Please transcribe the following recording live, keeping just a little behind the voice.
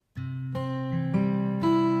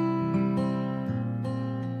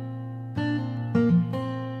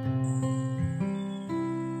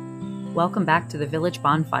Welcome back to the Village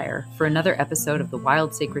Bonfire for another episode of the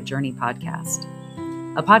Wild Sacred Journey podcast.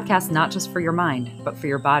 A podcast not just for your mind, but for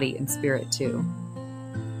your body and spirit too.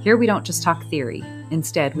 Here we don't just talk theory.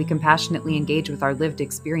 Instead, we compassionately engage with our lived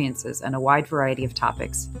experiences and a wide variety of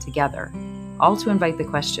topics together, all to invite the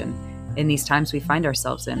question, in these times we find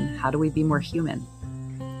ourselves in, how do we be more human?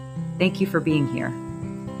 Thank you for being here.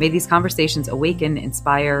 May these conversations awaken,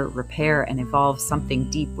 inspire, repair, and evolve something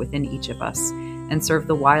deep within each of us, and serve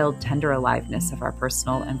the wild, tender aliveness of our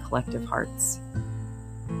personal and collective hearts.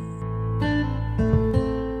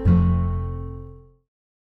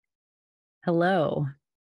 Hello.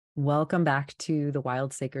 Welcome back to the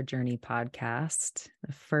Wild Sacred Journey podcast,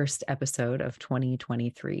 the first episode of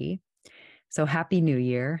 2023. So happy New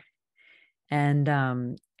Year.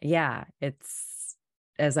 And it's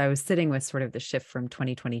as I was sitting with sort of the shift from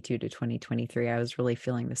 2022 to 2023, I was really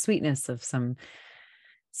feeling the sweetness of some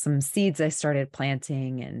seeds I started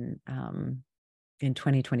planting in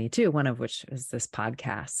 2022, one of which is this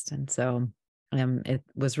podcast. And so it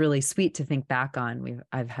was really sweet to think back on.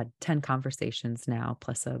 I've had 10 conversations now,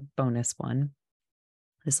 plus a bonus one.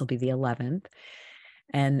 This will be the 11th.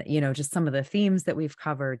 And, just some of the themes that we've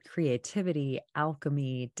covered: creativity,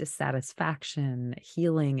 alchemy, dissatisfaction,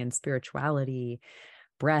 healing and spirituality,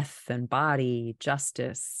 breath and body,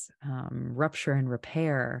 justice, rupture and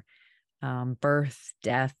repair, birth,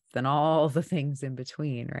 death, and all the things in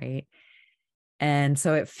between, right? And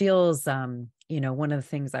so it feels, one of the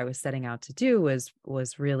things I was setting out to do was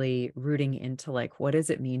really rooting into, like, what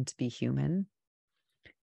does it mean to be human?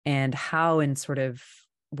 And how, in sort of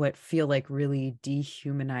what feel like really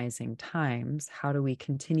dehumanizing times, how do we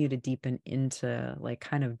continue to deepen into, like,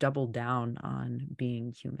 kind of double down on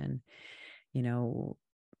being human?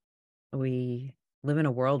 We live in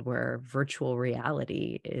a world where virtual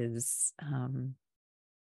reality is,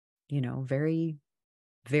 very,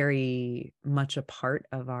 very much a part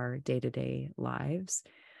of our day-to-day lives.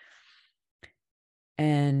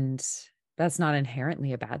 And that's not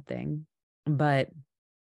inherently a bad thing. But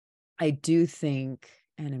I do think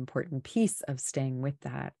an important piece of staying with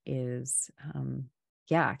that is,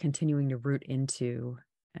 continuing to root into,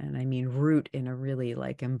 and I mean root in a really,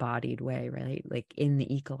 like, embodied way, right? Like in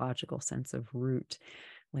the ecological sense of root,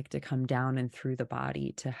 like to come down and through the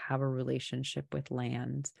body, to have a relationship with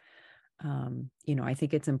land. I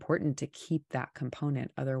think it's important to keep that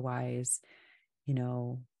component. Otherwise,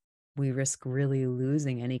 we risk really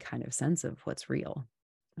losing any kind of sense of what's real,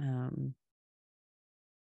 and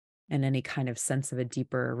any kind of sense of a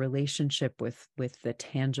deeper relationship with the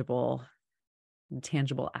tangible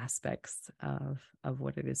aspects of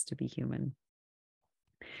what it is to be human.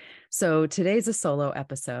 So today's a solo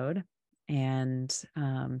episode. And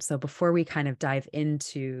so before we kind of dive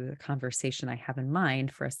into the conversation I have in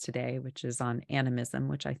mind for us today, which is on animism,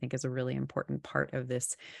 which I think is a really important part of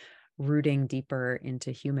this rooting deeper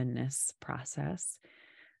into humanness process,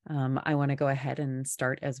 I want to go ahead and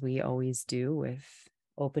start, as we always do, with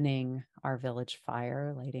opening our village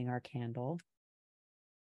fire, lighting our candle,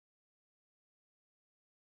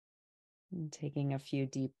 and taking a few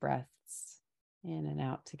deep breaths in and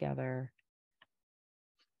out together.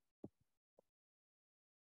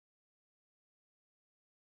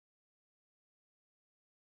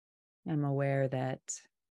 I'm aware that,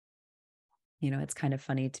 it's kind of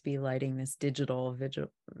funny to be lighting this digital village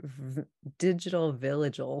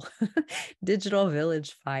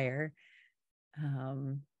fire.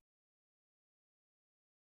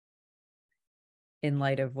 In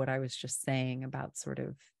light of what I was just saying about sort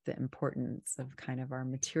of the importance of kind of our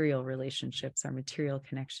material relationships, our material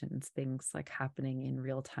connections, things like happening in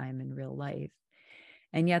real time in real life.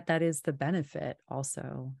 And yet that is the benefit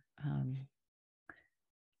also,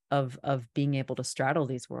 of being able to straddle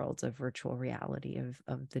these worlds of virtual reality,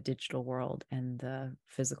 of the digital world and the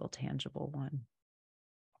physical, tangible one.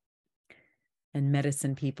 And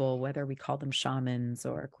medicine people, whether we call them shamans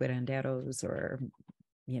or curanderos or,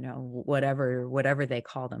 whatever they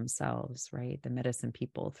call themselves, right? The medicine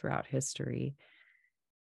people throughout history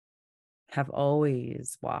have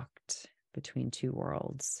always walked between two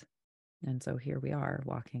worlds. And so here we are,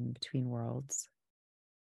 walking between worlds,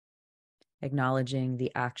 acknowledging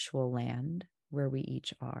the actual land where we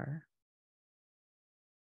each are.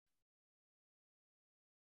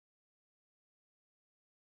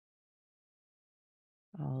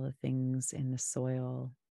 All the things in the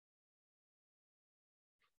soil,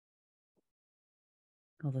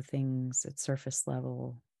 all the things at surface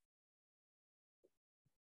level,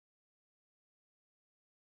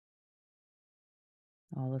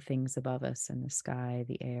 all the things above us in the sky,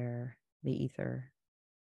 the air, the ether.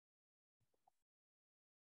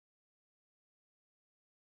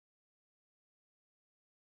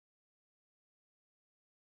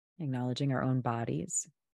 acknowledging our own bodies,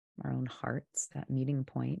 our own hearts, that meeting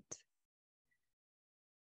point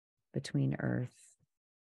between earth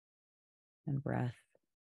and breath.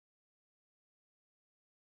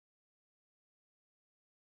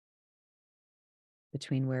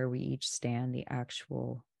 Between where we each stand, the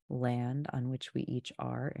actual land on which we each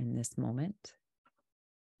are in this moment,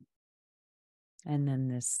 and then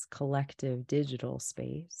this collective digital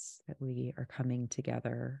space that we are coming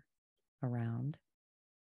together around.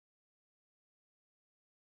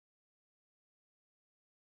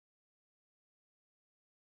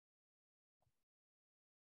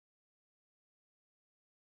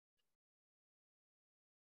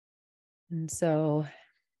 And so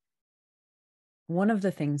one of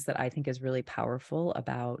the things that I think is really powerful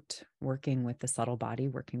about working with the subtle body,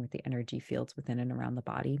 working with the energy fields within and around the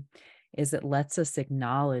body, is it lets us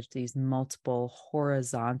acknowledge these multiple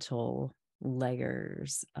horizontal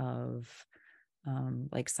layers of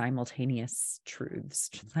like simultaneous truths,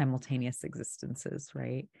 simultaneous existences,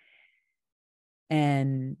 right?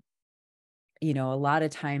 And, you know, a lot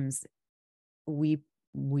of times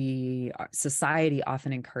society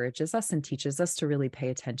often encourages us and teaches us to really pay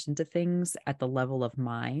attention to things at the level of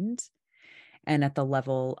mind and at the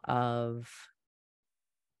level of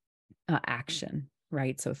action,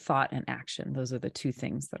 right? So thought and action, those are the two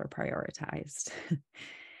things that are prioritized.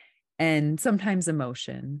 And sometimes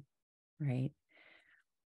emotion, right?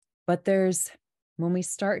 But when we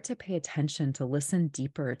start to pay attention, to listen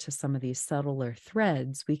deeper to some of these subtler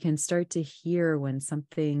threads, we can start to hear when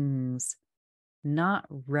something's not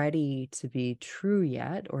ready to be true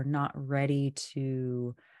yet, or not ready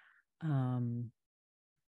to,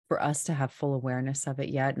 for us to have full awareness of it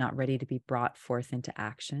yet, not ready to be brought forth into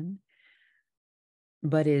action,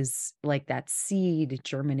 but is like that seed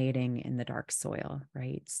germinating in the dark soil,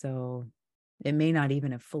 right? So it may not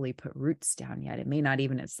even have fully put roots down yet. It may not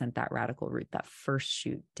even have sent that radical root, that first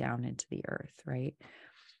shoot down into the earth, right?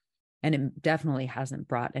 And it definitely hasn't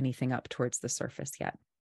brought anything up towards the surface yet.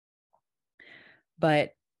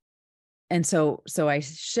 So I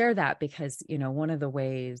share that because, you know, one of the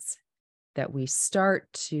ways that we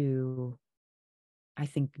start to, I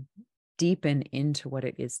think, deepen into what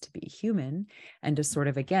it is to be human, and to sort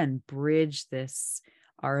of, again, bridge this,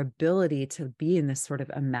 our ability to be in this sort of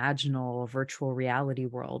imaginal virtual reality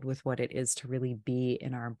world with what it is to really be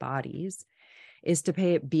in our bodies, is to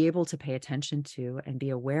be able to pay attention to and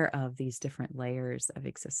be aware of these different layers of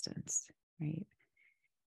existence, right?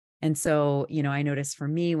 And so, you know, I notice for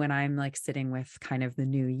me, when I'm like sitting with kind of the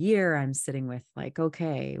new year, I'm sitting with like,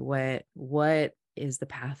 okay, what is the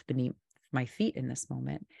path beneath my feet in this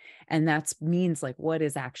moment? And that means like, what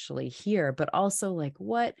is actually here, but also like,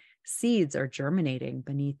 what seeds are germinating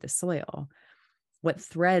beneath the soil? What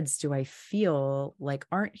threads do I feel like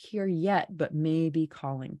aren't here yet, but may be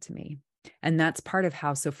calling to me? And that's part of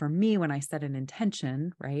how, so for me, when I set an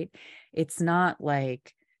intention, right, it's not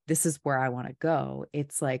like, this is where I want to go.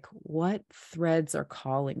 It's like, what threads are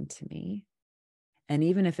calling to me? And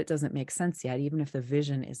even if it doesn't make sense yet, even if the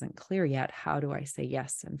vision isn't clear yet, how do I say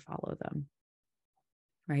yes and follow them?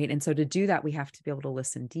 Right. And so to do that, we have to be able to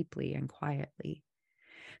listen deeply and quietly.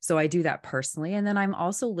 So I do that personally. And then I'm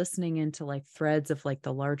also listening into like threads of like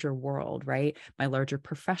the larger world, right? My larger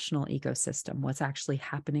professional ecosystem, what's actually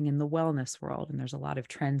happening in the wellness world. And there's a lot of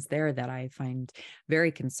trends there that I find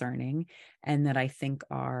very concerning, and that I think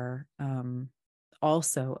are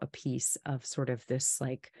also a piece of sort of this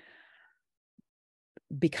like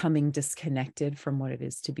becoming disconnected from what it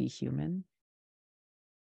is to be human.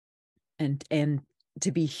 And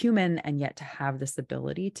to be human, and yet to have this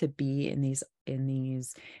ability to be in these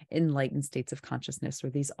enlightened states of consciousness, or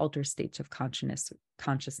these altered states of consciousness,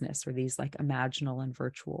 or these like imaginal and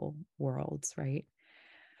virtual worlds, right?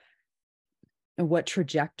 And what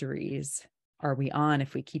trajectories are we on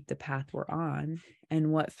if we keep the path we're on,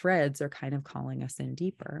 and what threads are kind of calling us in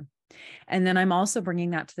deeper? And then I'm also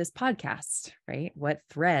bringing that to this podcast, right? What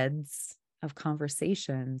threads of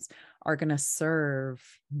conversations are going to serve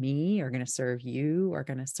me, are going to serve you, are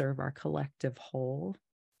going to serve our collective whole.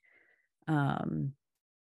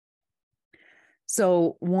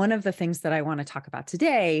 So one of the things that I want to talk about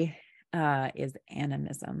today is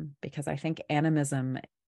animism, because I think animism,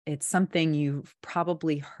 it's something you've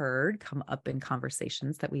probably heard come up in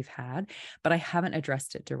conversations that we've had, but I haven't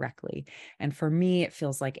addressed it directly. And for me, it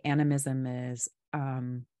feels like animism is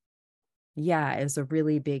a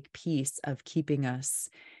really big piece of keeping us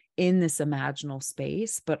in this imaginal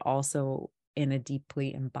space, but also in a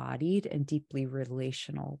deeply embodied and deeply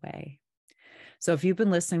relational way. So if you've been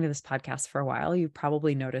listening to this podcast for a while, you've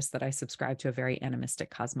probably noticed that I subscribe to a very animistic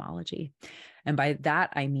cosmology. And by that,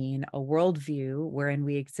 I mean a worldview wherein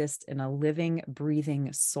we exist in a living,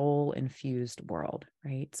 breathing, soul-infused world,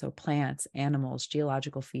 right? So plants, animals,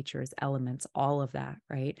 geological features, elements, all of that,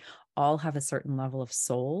 right? All have a certain level of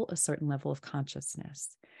soul, a certain level of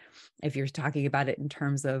consciousness. If you're talking about it in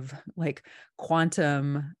terms of like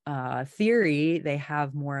quantum theory, they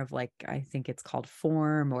have more of like, I think it's called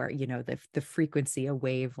form, or, you know, the frequency, a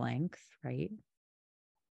wavelength, right?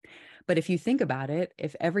 But if you think about it,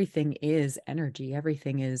 if everything is energy,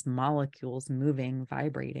 everything is molecules moving,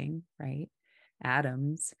 vibrating, right?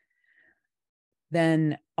 Atoms,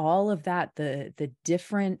 then all of that, the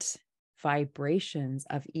different vibrations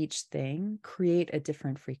of each thing create a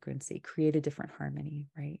different frequency, create a different harmony,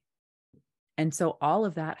 right? And so all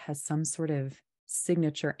of that has some sort of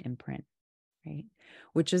signature imprint, right?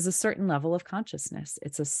 Which is a certain level of consciousness.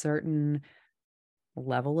 It's a certain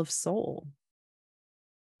level of soul.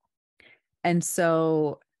 And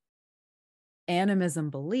so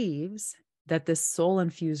animism believes that this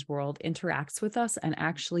soul-infused world interacts with us and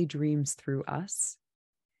actually dreams through us.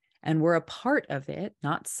 And we're a part of it,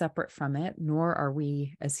 not separate from it, nor are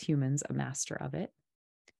we as humans a master of it.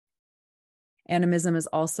 Animism is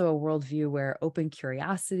also a worldview where open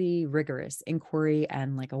curiosity, rigorous inquiry,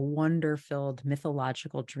 and like a wonder-filled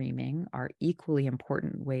mythological dreaming are equally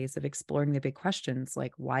important ways of exploring the big questions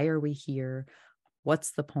like, why are we here?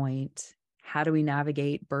 What's the point? How do we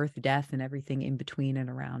navigate birth, death, and everything in between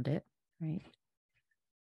and around it, right?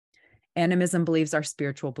 Animism believes our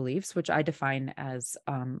spiritual beliefs, which I define as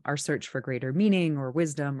our search for greater meaning or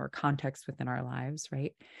wisdom or context within our lives,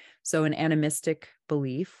 right? So an animistic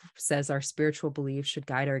belief says our spiritual beliefs should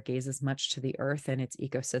guide our gaze as much to the earth and its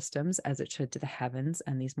ecosystems as it should to the heavens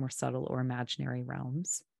and these more subtle or imaginary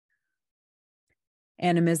realms.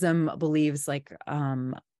 Animism believes like,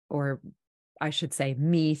 or I should say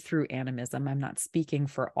me through animism. I'm not speaking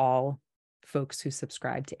for all folks who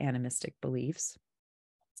subscribe to animistic beliefs.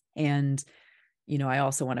 And, you know, I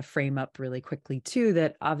also want to frame up really quickly too,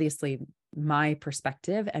 that obviously my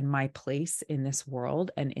perspective and my place in this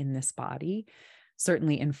world and in this body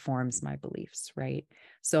certainly informs my beliefs, right?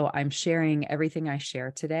 So I'm sharing everything I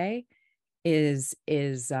share today is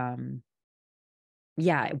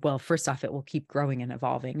yeah, well, first off, it will keep growing and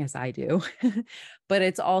evolving as I do, but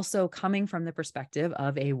it's also coming from the perspective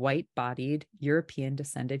of a white-bodied European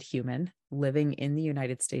descended human living in the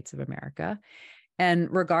United States of America. And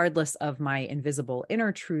regardless of my invisible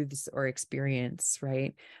inner truths or experience,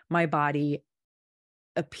 right, my body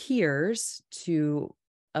appears to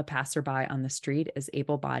a passerby on the street as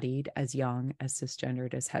able-bodied, as young, as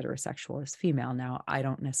cisgendered, as heterosexual, as female. Now, I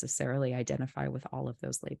don't necessarily identify with all of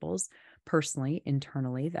those labels personally,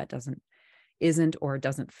 internally. That isn't or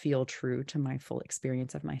doesn't feel true to my full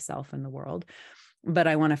experience of myself and the world. But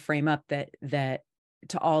I want to frame up that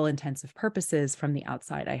to all intensive purposes, from the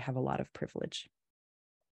outside, I have a lot of privilege,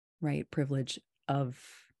 right? Privilege of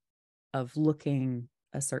looking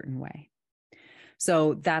a certain way.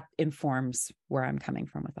 So that informs where I'm coming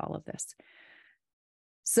from with all of this.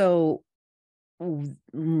 So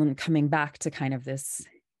coming back to kind of this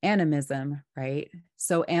animism, right?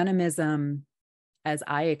 So animism, as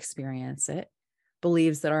I experience it,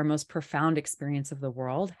 believes that our most profound experience of the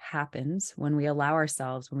world happens when we allow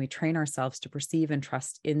ourselves, when we train ourselves to perceive and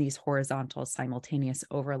trust in these horizontal, simultaneous,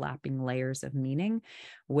 overlapping layers of meaning,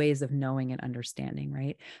 ways of knowing and understanding,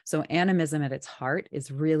 right? So animism at its heart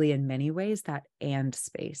is really in many ways that and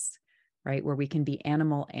space, right? Where we can be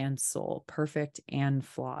animal and soul, perfect and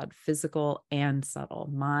flawed, physical and subtle,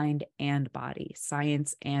 mind and body,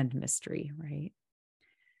 science and mystery, right?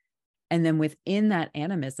 And then within that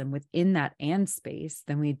animism, within that and space,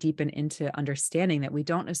 then we deepen into understanding that we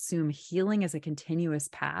don't assume healing as a continuous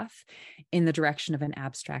path in the direction of an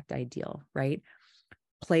abstract ideal, right?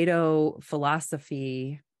 Plato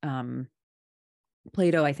philosophy,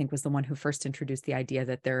 Plato, I think, was the one who first introduced the idea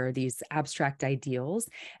that there are these abstract ideals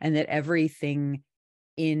and that everything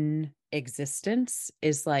in existence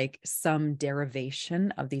is like some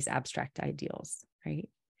derivation of these abstract ideals, right?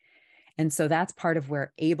 And so that's part of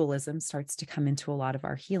where ableism starts to come into a lot of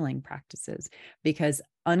our healing practices, because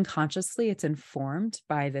unconsciously it's informed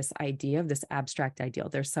by this idea of this abstract ideal.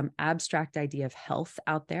 There's some abstract idea of health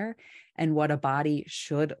out there and what a body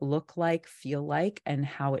should look like, feel like, and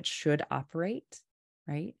how it should operate,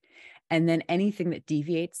 right? And then anything that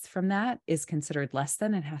deviates from that is considered less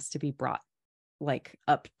than and has to be brought like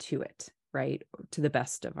up to it, right? To the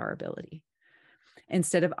best of our ability.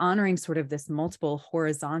 instead of honoring sort of this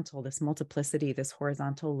multiplicity, this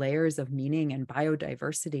horizontal layers of meaning and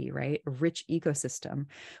biodiversity, right? A rich ecosystem,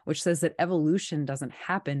 which says that evolution doesn't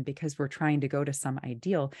happen because we're trying to go to some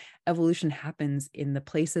ideal. Evolution happens in the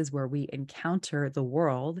places where we encounter the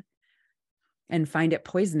world and find it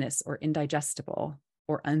poisonous or indigestible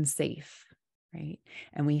or unsafe, right?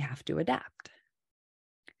 And we have to adapt.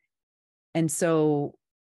 And so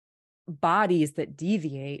bodies that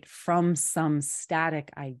deviate from some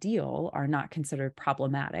static ideal are not considered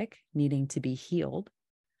problematic, needing to be healed,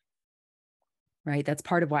 right? That's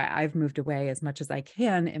part of why I've moved away as much as I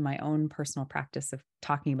can in my own personal practice of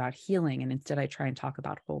talking about healing. And instead I try and talk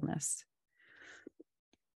about wholeness,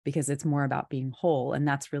 because it's more about being whole. And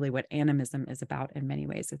that's really what animism is about in many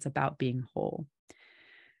ways. It's about being whole,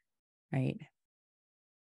 right?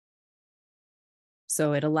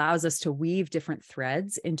 So it allows us to weave different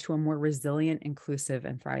threads into a more resilient, inclusive,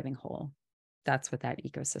 and thriving whole. That's what that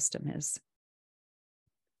ecosystem is.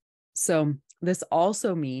 So this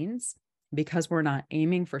also means, because we're not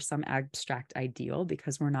aiming for some abstract ideal,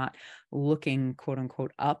 because we're not looking, quote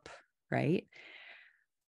unquote, up, right?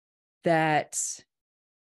 That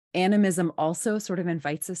animism also sort of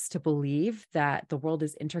invites us to believe that the world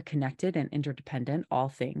is interconnected and interdependent, all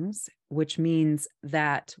things, which means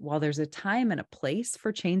that while there's a time and a place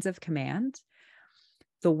for chains of command,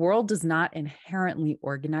 the world does not inherently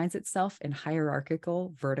organize itself in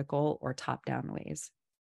hierarchical, vertical, or top-down ways,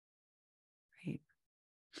 right?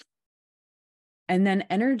 And then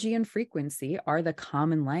energy and frequency are the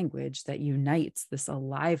common language that unites this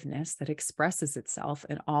aliveness that expresses itself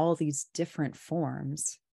in all these different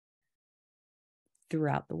forms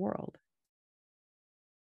throughout the world.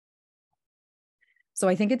 So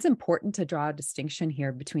I think it's important to draw a distinction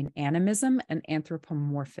here between animism and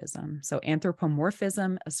anthropomorphism. So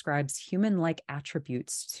anthropomorphism ascribes human-like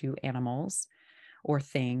attributes to animals or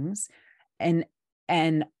things, and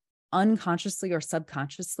unconsciously or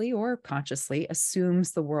subconsciously or consciously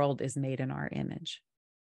assumes the world is made in our image.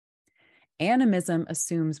 Animism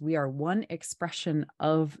assumes we are one expression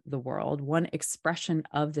of the world, one expression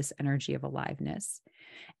of this energy of aliveness,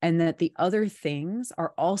 and that the other things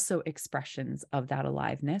are also expressions of that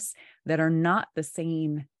aliveness that are not the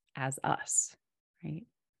same as us, right?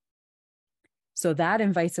 So that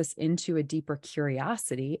invites us into a deeper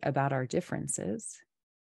curiosity about our differences,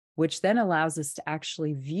 which then allows us to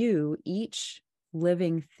actually view each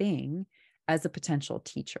living thing as a potential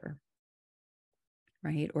teacher,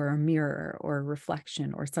 right? Or a mirror or a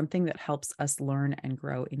reflection or something that helps us learn and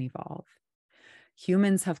grow and evolve.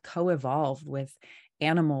 Humans have co-evolved with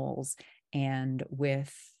animals and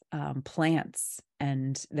with plants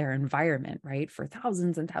and their environment, right, for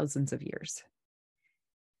thousands and thousands of years.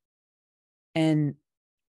 And,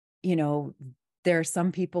 you know, there are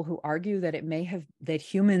some people who argue that that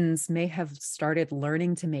humans may have started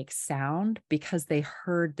learning to make sound because they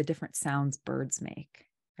heard the different sounds birds make,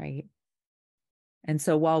 right? And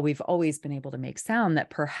so while we've always been able to make sound, that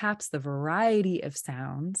perhaps the variety of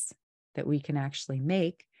sounds that we can actually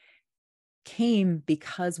make came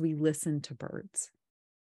because we listened to birds,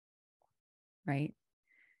 right?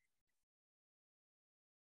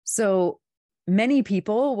 So many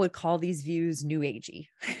people would call these views new agey,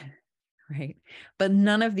 right? But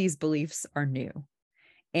none of these beliefs are new.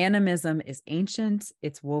 Animism is ancient.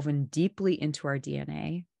 It's woven deeply into our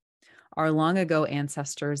DNA. Our long ago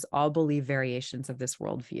ancestors all believe variations of this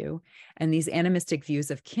worldview. And these animistic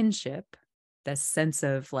views of kinship, the sense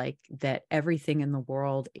of like that everything in the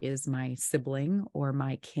world is my sibling or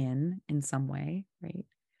my kin in some way, right,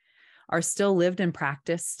 are still lived and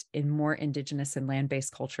practiced in more indigenous and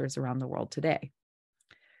land-based cultures around the world today.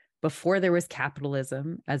 Before there was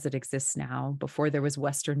capitalism as it exists now, before there was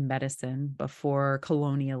Western medicine, before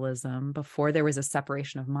colonialism, before there was a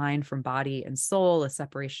separation of mind from body and soul, a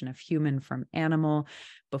separation of human from animal,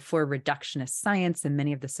 before reductionist science and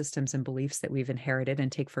many of the systems and beliefs that we've inherited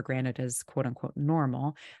and take for granted as quote unquote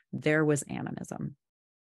normal, there was animism.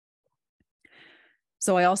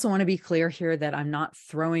 So I also want to be clear here that I'm not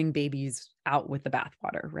throwing babies out with the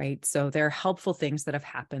bathwater, right? So there are helpful things that have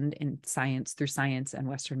happened in science through science and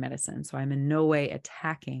Western medicine. So I'm in no way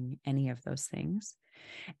attacking any of those things.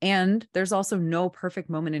 And there's also no perfect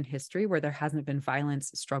moment in history where there hasn't been violence,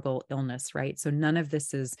 struggle, illness, right? So none of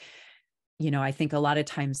this is, you know, I think a lot of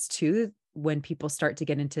times too, when people start to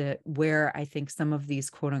get into where I think some of these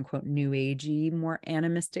quote unquote new agey, more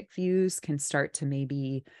animistic views can start to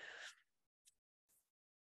maybe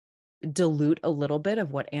dilute a little bit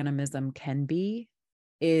of what animism can be,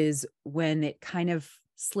 is when it kind of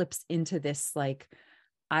slips into this like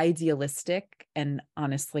idealistic and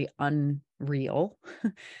honestly unreal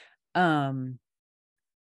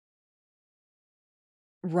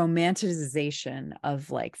romanticization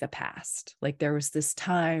of like the past. Like there was this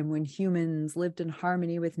time when humans lived in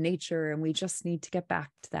harmony with nature and we just need to get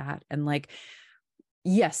back to that. And like,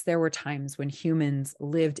 yes, there were times when humans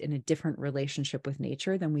lived in a different relationship with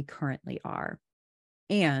nature than we currently are.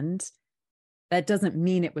 And that doesn't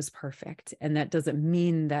mean it was perfect. And that doesn't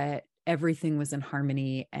mean that everything was in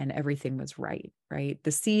harmony and everything was right, right?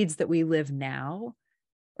 The seeds that we live now,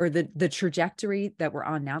 or the trajectory that we're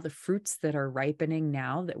on now, the fruits that are ripening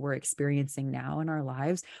now, that we're experiencing now in our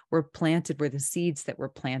lives, were the seeds that were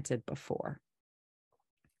planted before,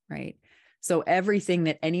 right? So everything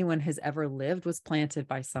that anyone has ever lived was planted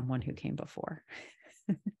by someone who came before.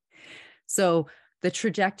 So the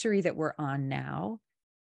trajectory that we're on now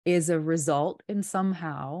is a result in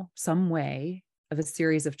somehow, some way, of a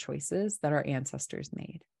series of choices that our ancestors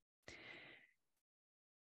made.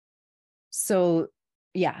 So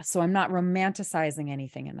yeah, so I'm not romanticizing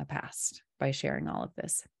anything in the past by sharing all of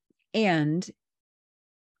this. And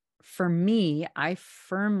for me, I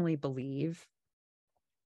firmly believe,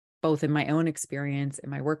 both in my own experience, in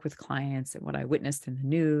my work with clients, and what I witnessed in the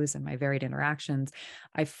news and my varied interactions,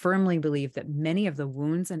 I firmly believe that many of the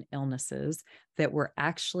wounds and illnesses that we're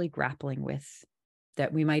actually grappling with,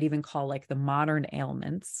 that we might even call like the modern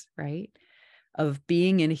ailments, right, of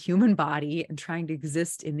being in a human body and trying to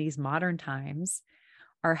exist in these modern times,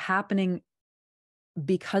 are happening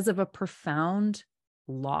because of a profound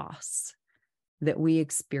loss that we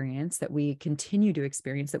experience, that we continue to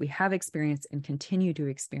experience, that we have experienced and continue to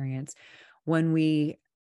experience when we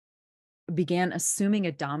began assuming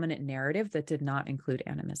a dominant narrative that did not include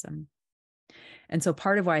animism. And so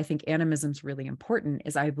part of why I think animism is really important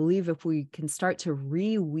is I believe if we can start to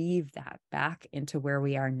reweave that back into where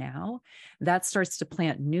we are now, that starts to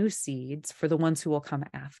plant new seeds for the ones who will come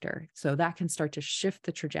after. So that can start to shift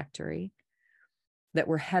the trajectory that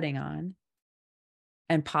we're heading on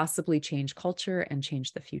and possibly change culture and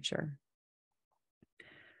change the future.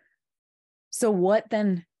 So what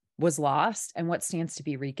then was lost and what stands to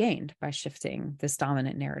be regained by shifting this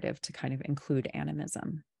dominant narrative to kind of include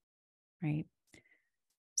animism, right?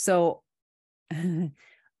 So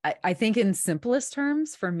I think in simplest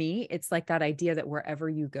terms, for me, it's like that idea that wherever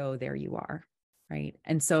you go, there you are, right?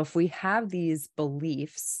 And so if we have these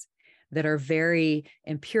beliefs that are very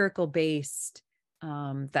empirical based,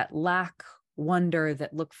 that lack wonder,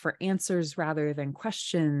 that look for answers rather than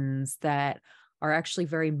questions, that are actually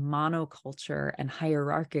very monoculture and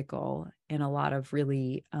hierarchical in a lot of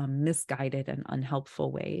really misguided and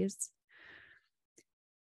unhelpful ways,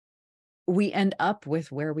 we end up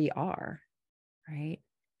with where we are, right?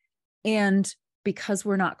 And because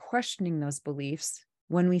we're not questioning those beliefs,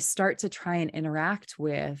 when we start to try and interact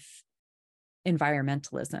with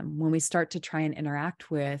environmentalism, when we start to try and interact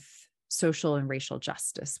with social and racial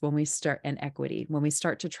justice, when we start and equity, when we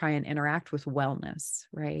start to try and interact with wellness,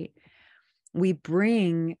 right? We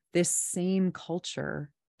bring this same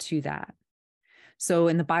culture to that. So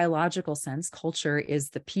in the biological sense, culture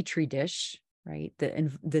is the petri dish, right?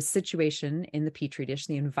 The situation in the petri dish,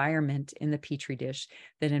 the environment in the petri dish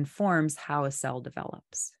that informs how a cell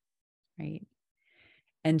develops, right?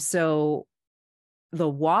 And so the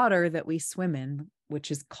water that we swim in,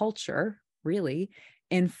 which is culture, really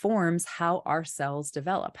informs how our cells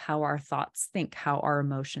develop, how our thoughts think, how our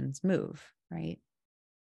emotions move, right?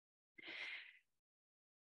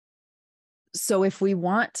 So if we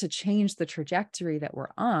want to change the trajectory that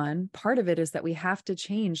we're on, part of it is that we have to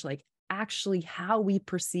change like actually how we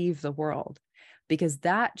perceive the world, because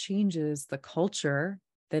that changes the culture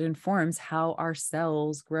that informs how our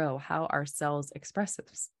cells grow, how our cells express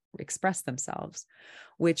themselves,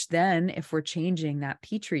 which then, if we're changing that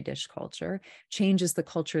petri dish culture, changes the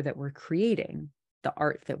culture that we're creating, the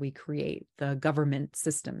art that we create, the government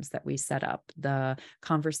systems that we set up, the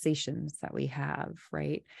conversations that we have,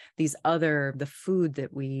 right? The food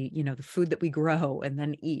that we grow and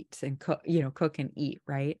then eat and cook and eat,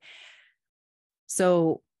 right?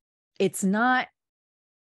 So it's not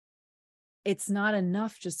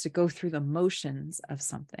enough just to go through the motions of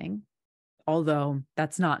something, although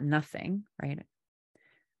that's not nothing, right?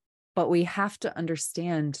 But we have to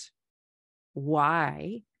understand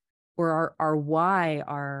why, or our why,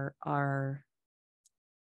 our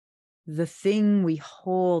the thing we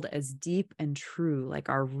hold as deep and true, like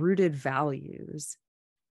our rooted values,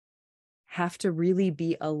 have to really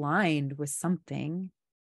be aligned with something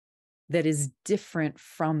that is different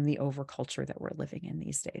from the overculture that we're living in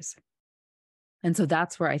these days. And so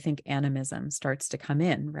that's where I think animism starts to come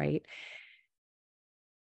in, right?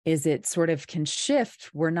 is it sort of can shift.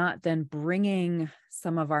 We're not then bringing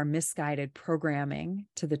some of our misguided programming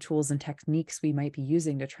to the tools and techniques we might be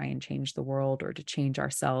using to try and change the world or to change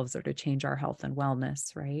ourselves or to change our health and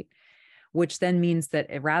wellness, right? Which then means that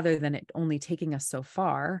rather than it only taking us so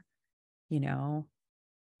far,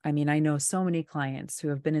 I mean, I know so many clients who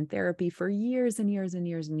have been in therapy for years and years and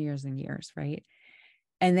years and years and years, right?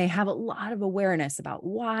 And they have a lot of awareness about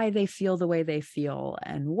why they feel the way they feel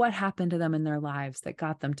and what happened to them in their lives that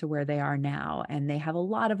got them to where they are now. And they have a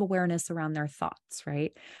lot of awareness around their thoughts,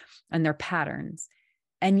 right? And their patterns.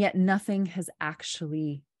 And yet nothing has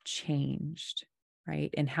actually changed,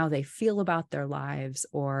 right? In how they feel about their lives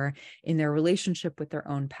or in their relationship with their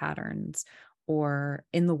own patterns or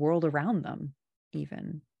in the world around them,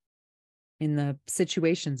 even in the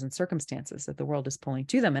situations and circumstances that the world is pulling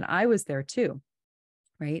to them. And I was there too.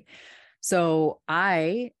 Right. So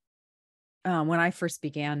when I first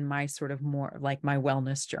began my sort of more like my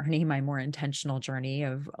wellness journey, my more intentional journey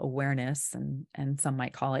of awareness and some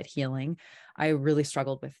might call it healing, I really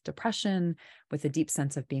struggled with depression, with a deep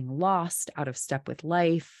sense of being lost, out of step with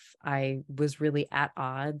life. I was really at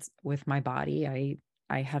odds with my body.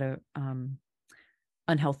 I had a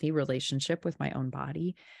unhealthy relationship with my own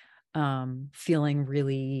body, feeling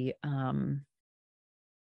really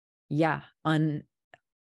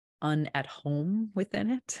at home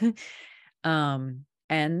within it. And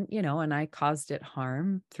I caused it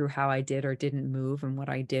harm through how I did or didn't move and what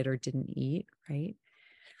I did or didn't eat. Right.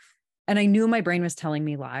 And I knew my brain was telling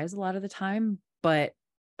me lies a lot of the time, but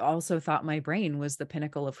also thought my brain was the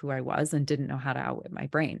pinnacle of who I was and didn't know how to outwit my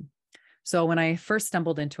brain. So when I first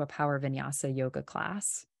stumbled into a power vinyasa yoga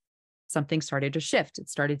class, something started to shift. It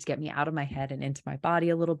started to get me out of my head and into my body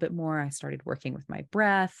a little bit more. I started working with my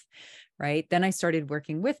breath, right? Then I started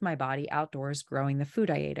working with my body outdoors, growing the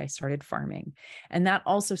food I ate. I started farming. And that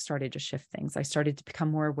also started to shift things. I started to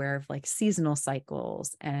become more aware of like seasonal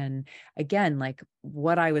cycles. And again, like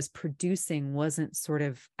what I was producing wasn't sort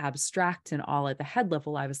of abstract and all at the head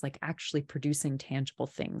level. I was like actually producing tangible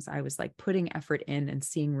things. I was like putting effort in and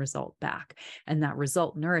seeing result back. And that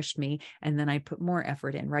result nourished me. And then I put more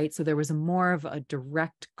effort in, right? So there was more of a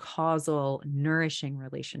direct causal nourishing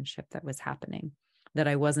relationship that was happening that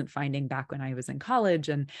I wasn't finding back when I was in college.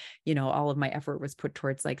 And, all of my effort was put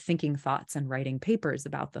towards like thinking thoughts and writing papers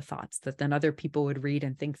about the thoughts that then other people would read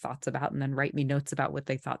and think thoughts about, and then write me notes about what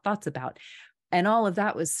they thought thoughts about. And all of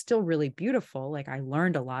that was still really beautiful. Like I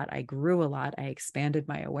learned a lot, I grew a lot, I expanded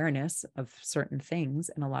my awareness of certain things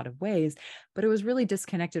in a lot of ways, but it was really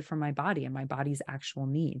disconnected from my body and my body's actual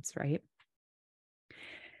needs, right?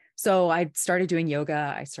 So I started doing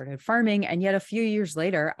yoga, I started farming, and yet a few years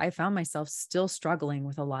later, I found myself still struggling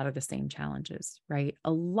with a lot of the same challenges, right?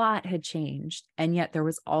 A lot had changed, and yet there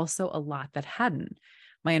was also a lot that hadn't.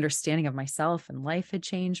 My understanding of myself and life had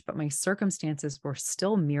changed, but my circumstances were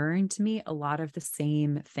still mirroring to me a lot of the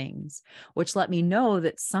same things, which let me know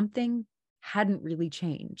that something hadn't really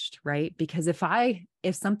changed, right? Because if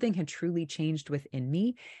something had truly changed within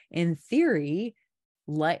me, in theory,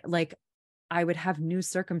 like I would have new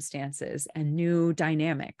circumstances and new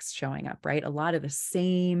dynamics showing up, right? A lot of the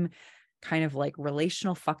same kind of like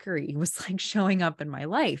relational fuckery was like showing up in my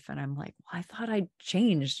life. And I'm like, well, I thought I'd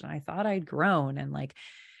changed and I thought I'd grown and like,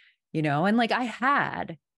 and like I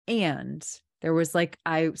had, and there was like,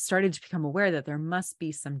 I started to become aware that there must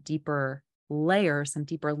be some deeper layer, some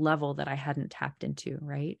deeper level that I hadn't tapped into.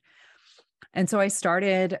 Right. And so I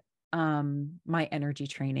started my energy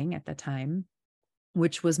training at the time,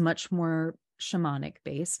 which was much more shamanic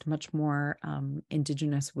based, much more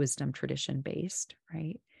indigenous wisdom tradition based,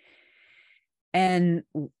 right? And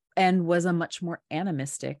was a much more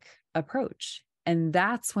animistic approach. And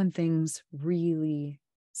that's when things really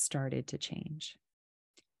started to change,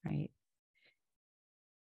 right?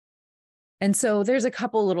 And so there's a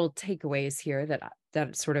couple little takeaways here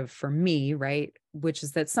that sort of for me, right, which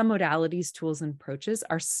is that some modalities, tools, and approaches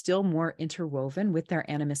are still more interwoven with their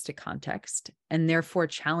animistic context and therefore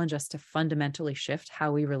challenge us to fundamentally shift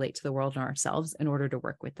how we relate to the world and ourselves in order to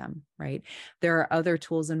work with them, right? There are other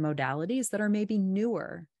tools and modalities that are maybe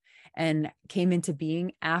newer and came into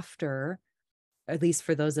being after, at least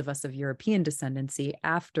for those of us of European descendancy,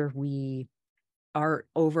 after our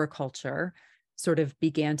over culture sort of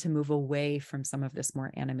began to move away from some of this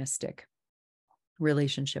more animistic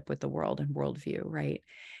relationship with the world and worldview, right?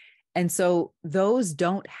 And so those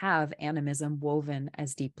don't have animism woven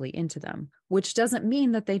as deeply into them, which doesn't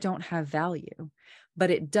mean that they don't have value, but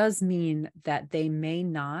it does mean that they may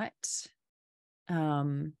not,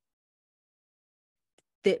 the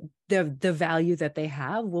value that they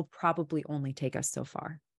have will probably only take us so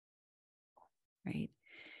far, right?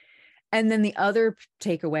 And then the other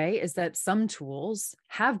takeaway is that some tools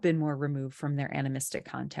have been more removed from their animistic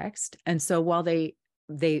context. And so while they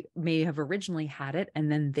may have originally had it,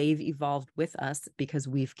 and then they've evolved with us because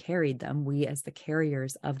we've carried them, we as the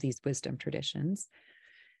carriers of these wisdom traditions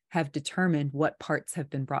have determined what parts have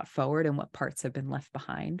been brought forward and what parts have been left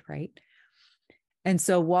behind, right? And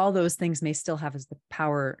so while those things may still have as the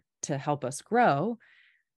power to help us grow,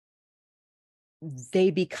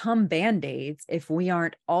 they become band-aids if we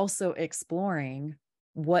aren't also exploring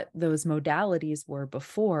what those modalities were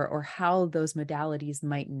before, or how those modalities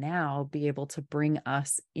might now be able to bring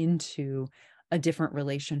us into a different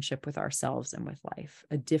relationship with ourselves and with life,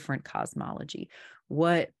 a different cosmology.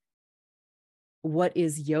 What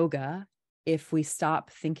is yoga if we stop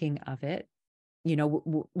thinking of it? You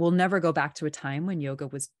know, we'll never go back to a time when yoga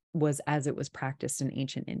was as it was practiced in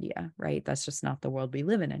ancient India, right? That's just not the world we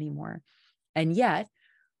live in anymore. And yet,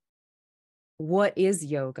 what is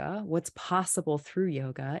yoga? What's possible through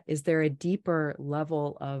yoga? Is there a deeper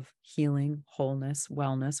level of healing, wholeness,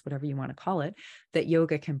 wellness, whatever you want to call it, that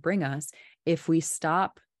yoga can bring us if we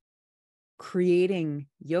stop creating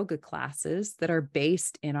yoga classes that are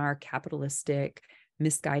based in our capitalistic,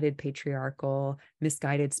 misguided patriarchal,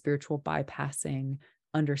 misguided spiritual bypassing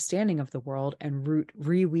understanding of the world, and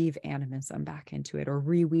reweave animism back into it, or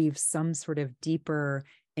reweave some sort of deeper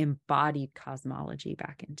embodied cosmology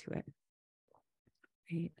back into it.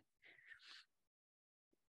 Right.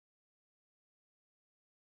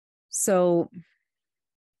 So,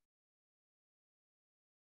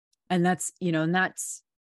 and that's, you know, and that's,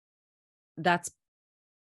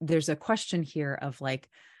 there's a question here of like,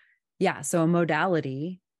 yeah, so a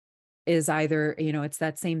modality is either, you know, it's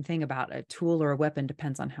that same thing about a tool or a weapon,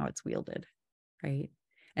 depends on how it's wielded, right?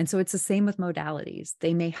 And so it's the same with modalities.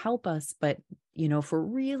 They may help us, but, you know, if we're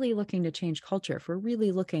really looking to change culture, if we're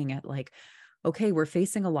really looking at like, okay, we're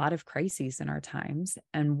facing a lot of crises in our times,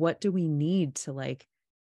 and what do we need to like,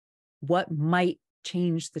 what might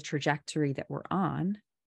change the trajectory that we're on?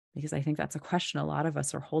 Because I think that's a question a lot of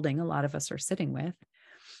us are holding, a lot of us are sitting with.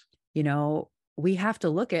 You know, we have to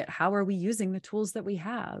look at how are we using the tools that we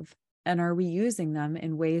have? And are we using them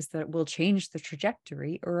in ways that will change the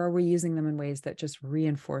trajectory, or are we using them in ways that just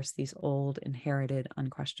reinforce these old, inherited,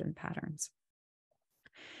 unquestioned patterns?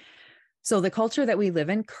 So the culture that we live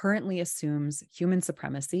in currently assumes human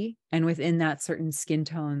supremacy, and within that, certain skin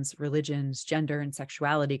tones, religions, gender, and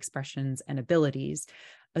sexuality expressions and abilities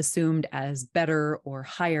assumed as better or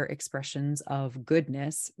higher expressions of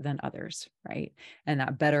goodness than others, right? And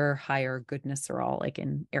that better, higher, goodness are all like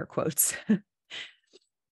in air quotes.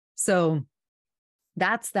 So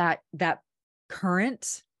that's that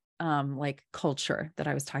current like culture that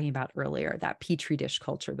I was talking about earlier, that petri dish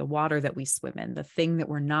culture, the water that we swim in, the thing that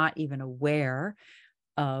we're not even aware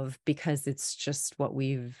of because it's just what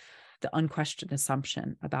the unquestioned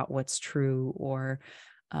assumption about what's true, or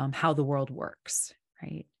how the world works,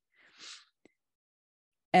 right?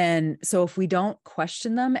 And so if we don't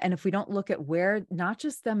question them, and if we don't look at where, not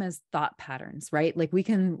just them as thought patterns, right? Like we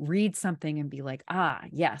can read something and be like, ah,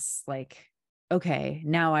 yes, like, okay,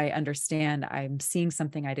 now I understand. I'm seeing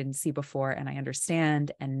something I didn't see before, and I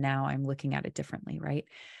understand. And now I'm looking at it differently, right?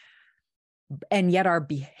 And yet our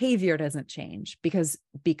behavior doesn't change because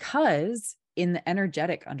in the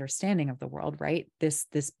energetic understanding of the world, right? This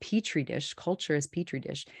petri dish culture, is petri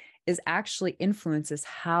dish, is actually influences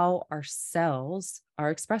how our cells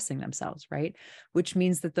are expressing themselves, right? Which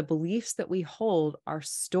means that the beliefs that we hold are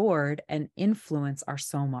stored and influence our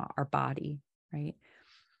soma, our body, right?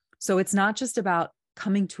 So it's not just about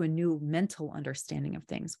coming to a new mental understanding of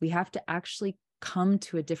things. We have to actually come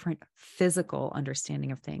to a different physical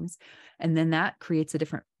understanding of things. And then that creates a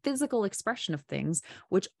different physical expression of things,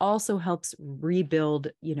 which also helps rebuild,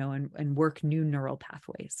 you know, and work new neural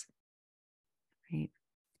pathways, right?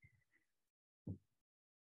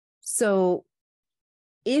 So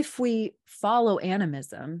if we follow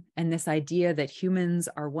animism and this idea that humans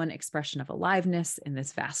are one expression of aliveness in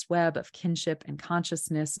this vast web of kinship and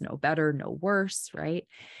consciousness, no better, no worse, right?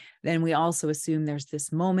 Then we also assume there's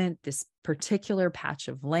this moment, this particular patch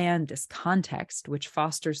of land, this context, which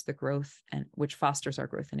fosters the growth and which fosters our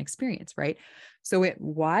growth and experience, right? So it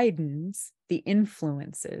widens the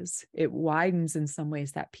influences. It widens in some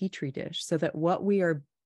ways that petri dish, so that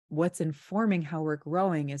what's informing how we're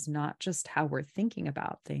growing is not just how we're thinking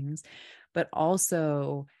about things, but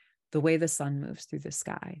also the way the sun moves through the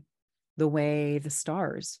sky, the way the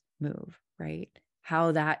stars move, right?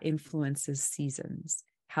 How that influences seasons,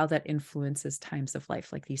 how that influences times of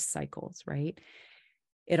life, like these cycles, right?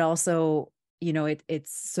 It also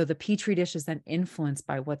it's so the petri dish is then influenced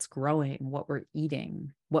by what's growing, what we're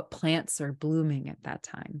eating, what plants are blooming at that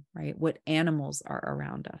time, right? What animals are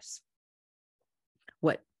around us,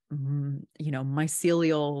 what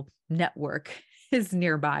mycelial network is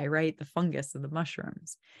nearby, right? The fungus and the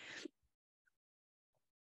mushrooms.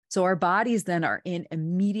 So our bodies then are in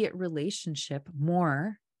immediate relationship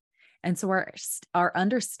more. And so our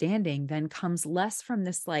understanding then comes less from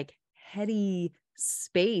this like heady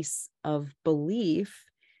space of belief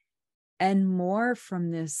and more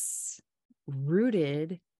from this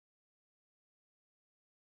rooted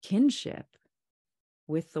kinship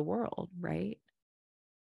with the world, right?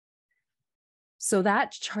 So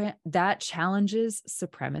that challenges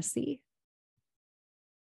supremacy.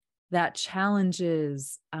 That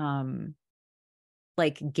challenges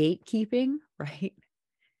like gatekeeping, right?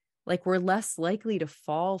 Like we're less likely to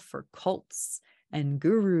fall for cults and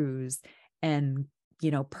gurus and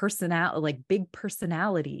like big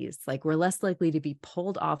personalities. Like we're less likely to be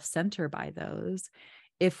pulled off center by those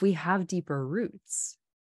if we have deeper roots.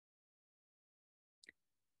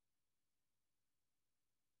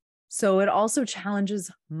 So it also challenges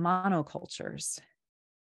monocultures,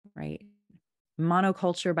 right?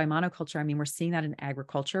 Monoculture, by monoculture, I mean, we're seeing that in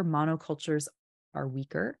agriculture. Monocultures are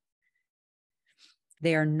weaker.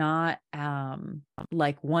 They are not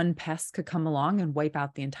like one pest could come along and wipe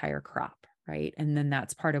out the entire crop, right? And then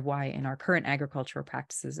that's part of why in our current agricultural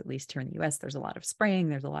practices, at least here in the US, there's a lot of spraying,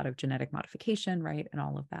 there's a lot of genetic modification, right? And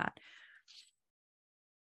all of that.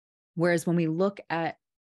 Whereas when we look at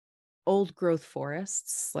old growth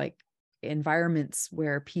forests, like environments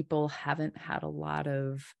where people haven't had a lot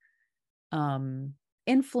of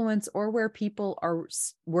influence or where people are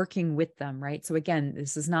working with them, right? So again,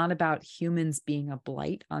 this is not about humans being a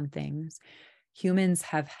blight on things. Humans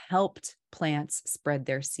have helped plants spread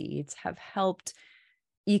their seeds, have helped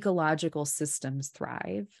ecological systems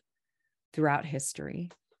thrive throughout history.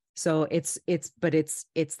 So it's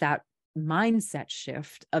that mindset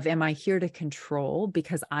shift of, am I here to control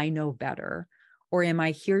because I know better? Or am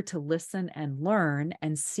I here to listen and learn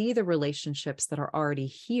and see the relationships that are already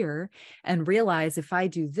here and realize, if I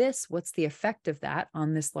do this, what's the effect of that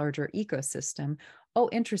on this larger ecosystem? Oh,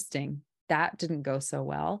 interesting. That didn't go so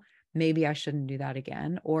well. Maybe I shouldn't do that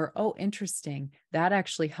again. Or, oh, interesting. That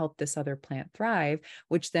actually helped this other plant thrive,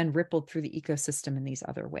 which then rippled through the ecosystem in these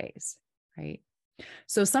other ways, right?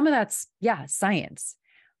 So some of that's, science.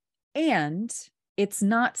 And it's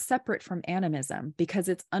not separate from animism, because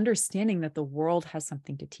it's understanding that the world has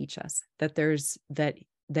something to teach us, that there's that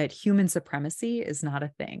human supremacy is not a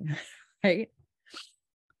thing, right?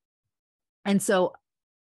 And so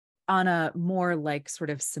on a more like sort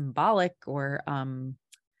of symbolic or I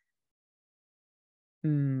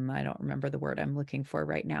don't remember the word I'm looking for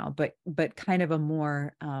right now, but kind of a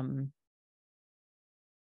more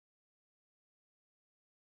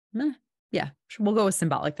we'll go with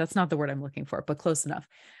symbolic. That's not the word I'm looking for, but close enough.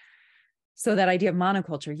 So that idea of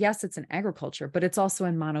monoculture, yes, it's in agriculture, but it's also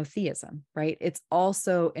in monotheism, right? It's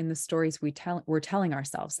also in the stories we're telling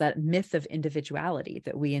ourselves, that myth of individuality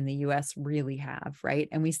that we in the US really have, right?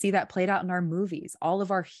 And we see that played out in our movies. All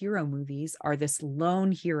of our hero movies are this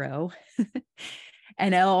lone hero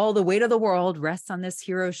and all the weight of the world rests on this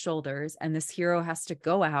hero's shoulders. And this hero has to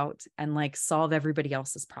go out and like solve everybody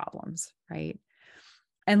else's problems, right?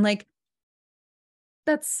 And like,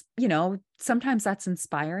 that's, sometimes that's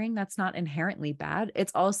inspiring. That's not inherently bad.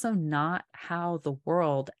 It's also not how the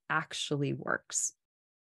world actually works,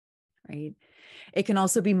 right? It can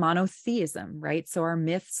also be monotheism, right? So our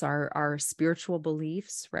myths are our spiritual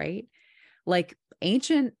beliefs, right? Like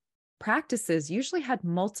ancient practices usually had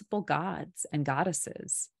multiple gods and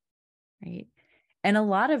goddesses, right? And a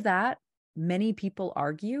lot of that, many people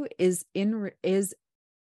argue, is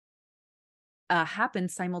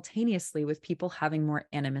happens simultaneously with people having more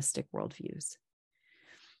animistic worldviews.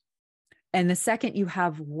 And the second you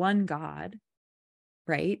have one God,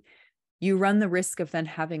 right, you run the risk of then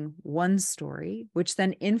having one story, which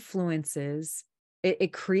then influences,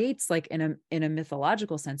 it creates like in a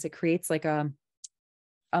mythological sense, it creates like a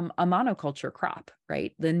monoculture crop,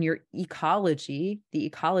 right? Then your ecology, the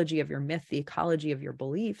ecology of your myth, the ecology of your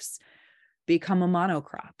beliefs become a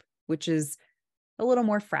monocrop, which is a little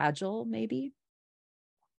more fragile, maybe.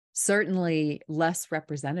 Certainly less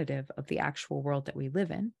representative of the actual world that we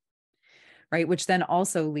live in, right? Which then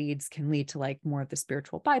also can lead to like more of the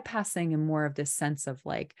spiritual bypassing and more of this sense of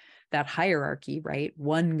like that hierarchy, right?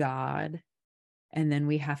 One God, and then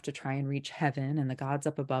we have to try and reach heaven, and the God's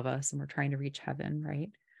up above us and we're trying to reach heaven, right?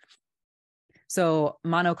 So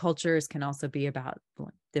monocultures can also be about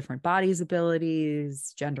different bodies,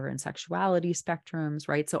 abilities, gender and sexuality spectrums,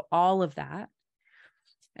 right? So all of that.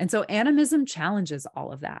 And so animism challenges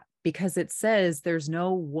all of that because it says there's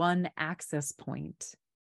no one access point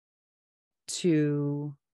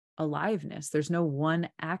to aliveness. There's no one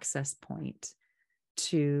access point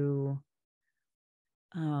to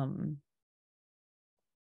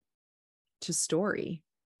story,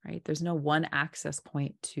 right? There's no one access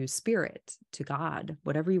point to spirit, to God,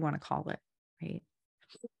 whatever you want to call it, right?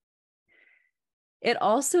 It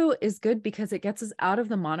also is good because it gets us out of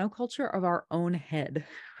the monoculture of our own head,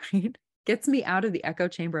 right? Gets me out of the echo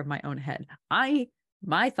chamber of my own head.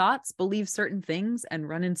 My thoughts believe certain things and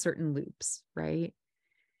run in certain loops, right?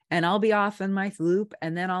 And I'll be off in my loop,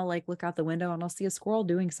 and then I'll like look out the window and I'll see a squirrel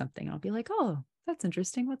doing something. I'll be like, oh, that's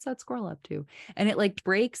interesting. What's that squirrel up to? And it like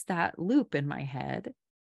breaks that loop in my head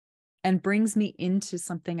and brings me into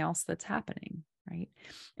something else that's happening, right?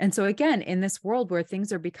 And so again, in this world where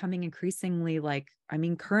things are becoming increasingly like, I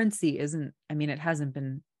mean, currency isn't, I mean, it hasn't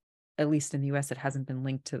been, at least in the US, it hasn't been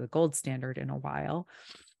linked to the gold standard in a while.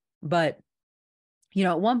 But, you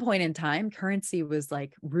know, at one point in time, currency was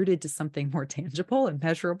like rooted to something more tangible and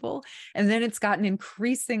measurable. And then it's gotten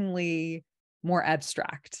increasingly more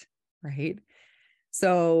abstract, right?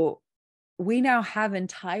 So we now have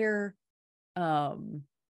entire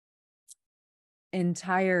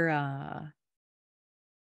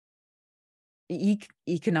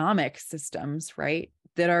economic systems, right,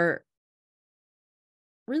 that are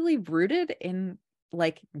really rooted in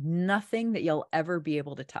like nothing that you'll ever be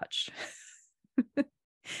able to touch.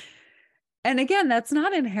 And again, that's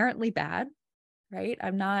not inherently bad, right?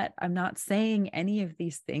 I'm not saying any of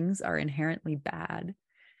these things are inherently bad.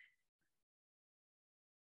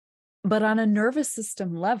 But on a nervous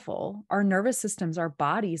system level, our nervous systems, our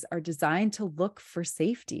bodies are designed to look for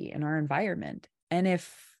safety in our environment. And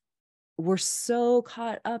if we're so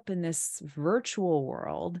caught up in this virtual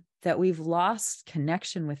world that we've lost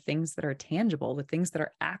connection with things that are tangible, with things that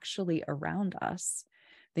are actually around us,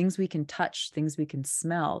 things we can touch, things we can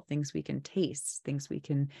smell, things we can taste, things we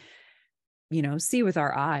can, you know, see with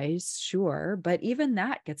our eyes, sure. But even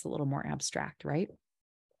that gets a little more abstract, right?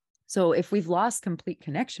 So if we've lost complete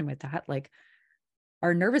connection with that, like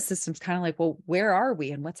our nervous system's kind of like, well, where are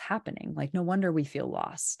we and what's happening? Like, no wonder we feel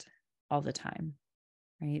lost all the time,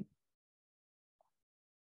 right?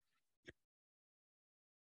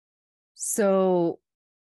 So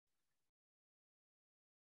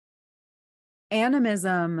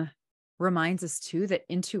animism reminds us too that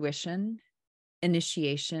intuition,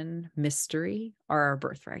 initiation, mystery are our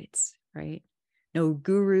birthrights, right? No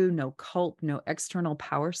guru, no cult, no external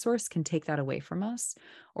power source can take that away from us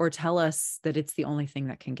or tell us that it's the only thing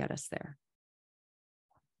that can get us there,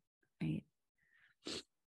 right?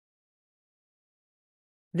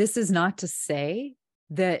 This is not to say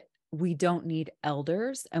that we don't need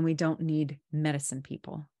elders and we don't need medicine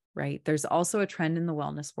people, right? There's also a trend in the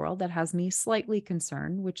wellness world that has me slightly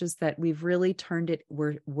concerned, which is that we've really turned it,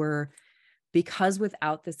 we're because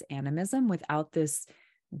without this animism, without this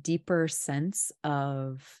deeper sense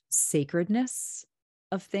of sacredness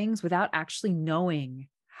of things, without actually knowing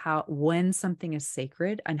how, when something is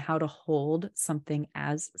sacred and how to hold something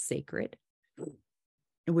as sacred,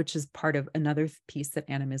 which is part of another piece that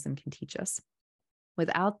animism can teach us.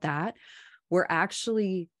 Without that,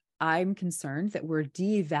 I'm concerned that we're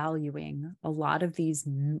devaluing a lot of these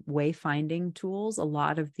wayfinding tools, a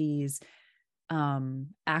lot of these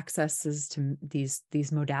accesses to these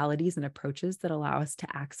modalities and approaches that allow us to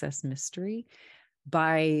access mystery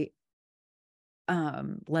by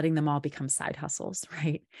letting them all become side hustles,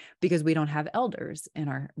 right? Because we don't have elders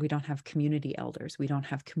we don't have community elders. We don't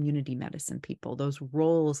have community medicine people. Those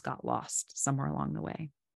roles got lost somewhere along the way.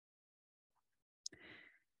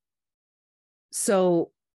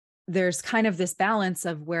 So there's kind of this balance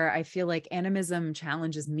of where I feel like animism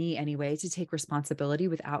challenges me anyway to take responsibility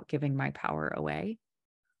without giving my power away.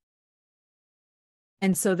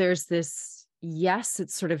 And so there's this, yes,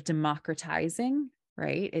 it's sort of democratizing,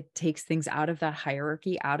 right? It takes things out of that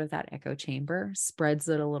hierarchy, out of that echo chamber, spreads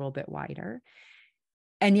it a little bit wider.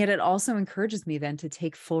 And yet it also encourages me then to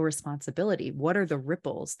take full responsibility. What are the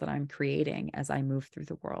ripples that I'm creating as I move through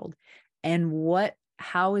the world? And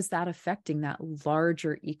how is that affecting that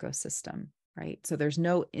larger ecosystem, right? So there's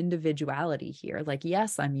no individuality here. Like,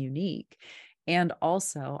 yes, I'm unique. And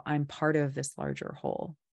also I'm part of this larger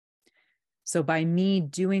whole. So by me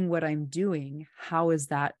doing what I'm doing, is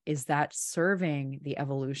that serving the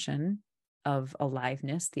evolution of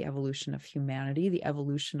aliveness, the evolution of humanity, the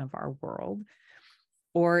evolution of our world?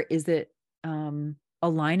 Or is it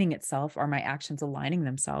aligning itself, or my actions aligning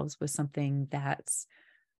themselves with something that's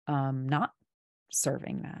not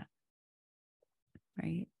serving that,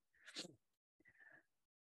 right?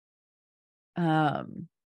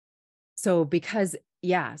 So because,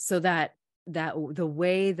 so that the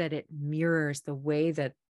way that it mirrors the way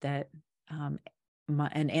that an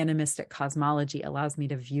animistic cosmology allows me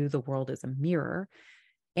to view the world as a mirror,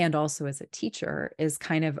 and also as a teacher, is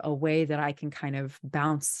kind of a way that I can kind of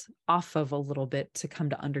bounce off of a little bit to come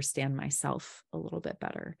to understand myself a little bit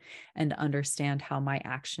better, and to understand how my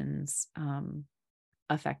actions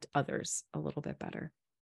affect others a little bit better.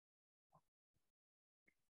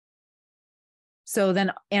 So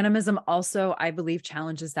then animism also, I believe,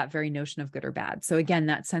 challenges that very notion of good or bad. So again,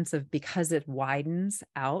 that sense of, because it widens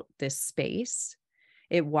out this space,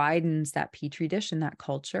 it widens that petri dish and that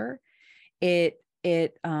culture. It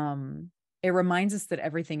reminds us that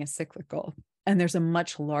everything is cyclical, and there's a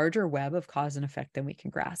much larger web of cause and effect than we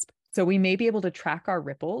can grasp. So we may be able to track our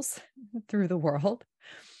ripples through the world,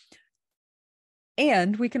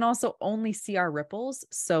 and we can also only see our ripples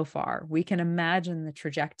so far. We can imagine the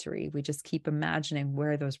trajectory. We just keep imagining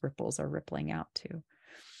where those ripples are rippling out to,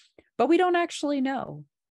 but we don't actually know,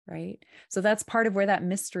 right? So that's part of where that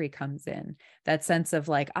mystery comes in, that sense of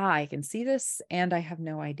like, I can see this and I have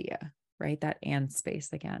no idea, right? That and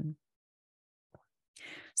space again.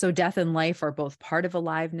 So death and life are both part of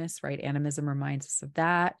aliveness, right? Animism reminds us of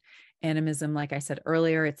that. Animism, like I said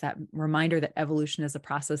earlier, it's that reminder that evolution is a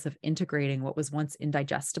process of integrating what was once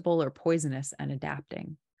indigestible or poisonous and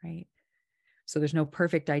adapting, right? So there's no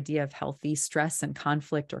perfect idea of healthy. Stress and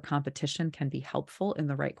conflict or competition can be helpful in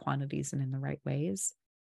the right quantities and in the right ways.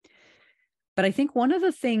 But I think one of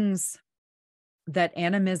the things that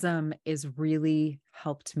animism is really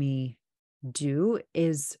helped me do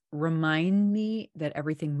is remind me that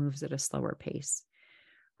everything moves at a slower pace,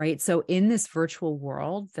 right? So in this virtual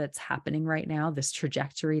world that's happening right now, this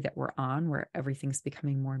trajectory that we're on, where everything's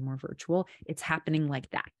becoming more and more virtual, it's happening like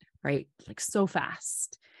that, right? Like so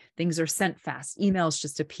fast. Things are sent fast. Emails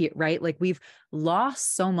just appear, right? Like we've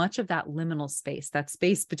lost so much of that liminal space, that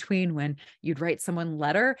space between when you'd write someone a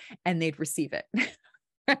letter and they'd receive it,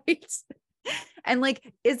 right? And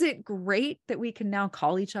like, is it great that we can now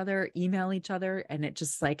call each other, email each other, and it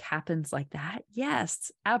just like happens like that?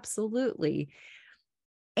 Yes, absolutely.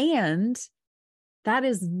 And that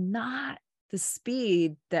is not the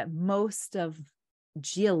speed that most of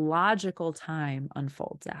geological time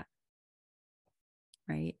unfolds at,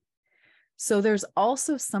 right? So there's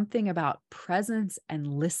also something about presence and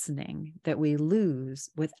listening that we lose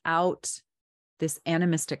without this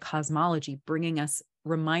animistic cosmology bringing us,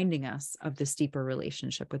 reminding us of this deeper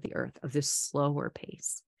relationship with the earth, of this slower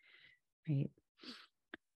pace, right?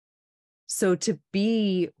 So to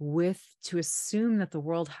assume that the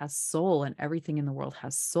world has soul and everything in the world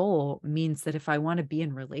has soul means that if I want to be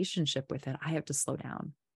in relationship with it, I have to slow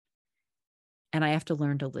down and I have to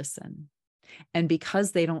learn to listen. And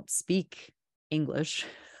because they don't speak English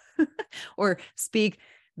or speak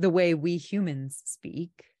the way we humans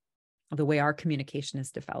speak, the way our communication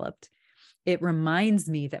is developed, it reminds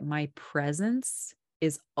me that my presence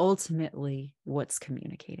is ultimately what's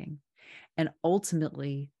communicating, and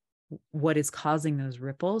ultimately what is causing those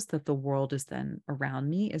ripples that the world is then around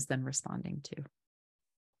me is then responding to,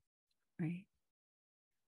 right?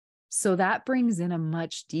 So that brings in a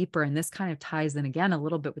much deeper, and this kind of ties in again a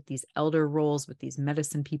little bit with these elder roles, with these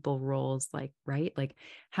medicine people roles, like, right? Like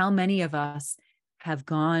how many of us have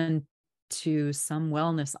gone to some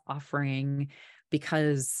wellness offering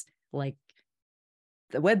because like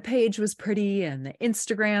the web page was pretty and the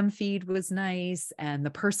Instagram feed was nice and the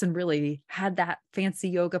person really had that fancy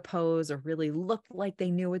yoga pose or really looked like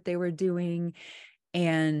they knew what they were doing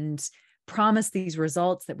and promised these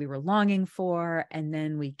results that we were longing for. And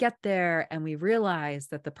then we get there and we realize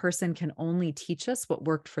that the person can only teach us what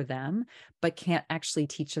worked for them, but can't actually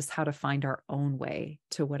teach us how to find our own way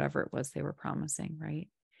to whatever it was they were promising, right?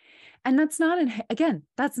 And that's not, again,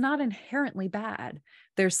 that's not inherently bad.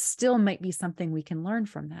 There still might be something we can learn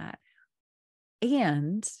from that.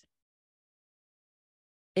 And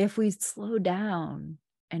if we slow down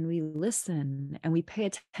and we listen and we pay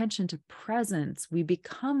attention to presence, we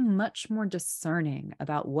become much more discerning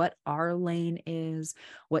about what our lane is,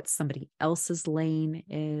 what somebody else's lane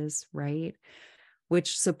is, right?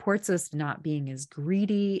 Which supports us not being as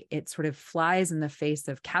greedy. It sort of flies in the face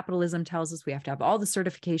of capitalism, tells us we have to have all the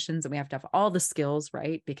certifications and we have to have all the skills,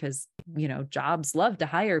 right? Because, jobs love to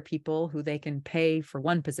hire people who they can pay for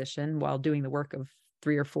one position while doing the work of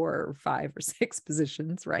 3 or 4 or 5 or 6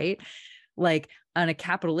 positions, right? Like on a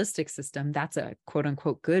capitalistic system, that's a quote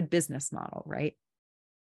unquote good business model, right?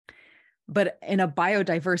 But in a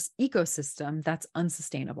biodiverse ecosystem, that's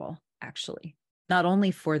unsustainable, actually, not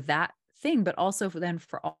only for that thing, but also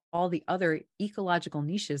for all the other ecological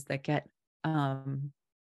niches that get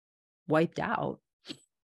wiped out.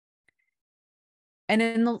 And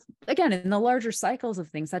in the larger cycles of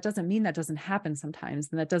things, that doesn't mean that doesn't happen sometimes.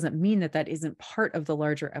 And that doesn't mean that that isn't part of the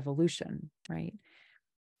larger evolution, right?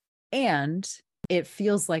 And it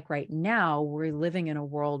feels like right now we're living in a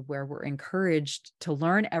world where we're encouraged to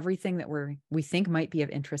learn everything that we think might be of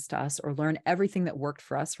interest to us, or learn everything that worked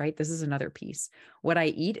for us, right? This is another piece. What I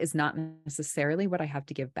eat is not necessarily what I have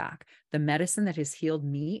to give back. The medicine that has healed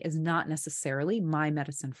me is not necessarily my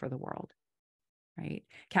medicine for the world, right?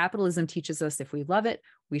 Capitalism teaches us if we love it,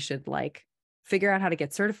 we should like figure out how to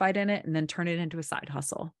get certified in it and then turn it into a side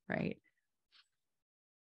hustle, right?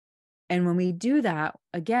 And when we do that,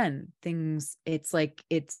 again, it's like,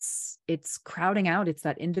 it's crowding out. It's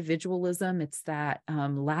that individualism. It's that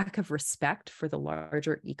lack of respect for the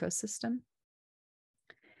larger ecosystem,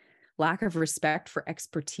 lack of respect for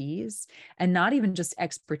expertise, and not even just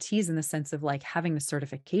expertise in the sense of like having the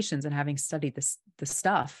certifications and having studied the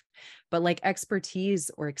stuff, but like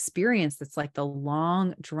expertise or experience that's like the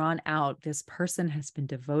long drawn out, this person has been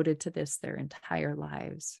devoted to this their entire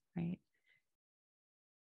lives, right?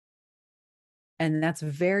 And that's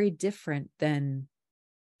very different than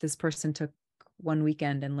this person took one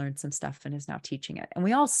weekend and learned some stuff and is now teaching it. And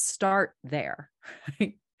we all start there,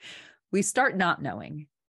 right? We start not knowing.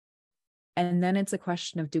 And then it's a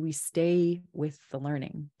question of, do we stay with the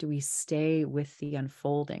learning? Do we stay with the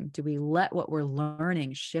unfolding? Do we let what we're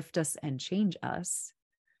learning shift us and change us?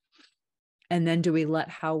 And then do we let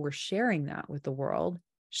how we're sharing that with the world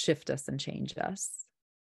shift us and change us?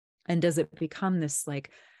 And does it become this like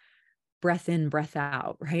breath in, breath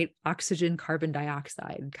out, right? Oxygen, carbon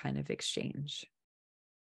dioxide kind of exchange.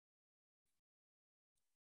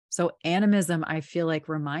 So animism, I feel like,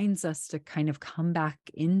 reminds us to kind of come back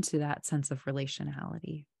into that sense of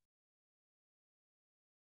relationality.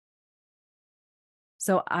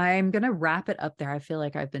 So I'm going to wrap it up there. I feel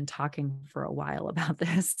like I've been talking for a while about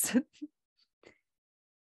this.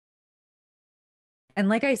 And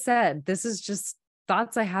like I said, this is just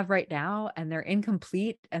thoughts I have right now, and they're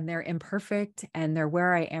incomplete and they're imperfect and they're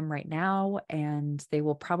where I am right now. And they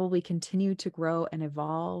will probably continue to grow and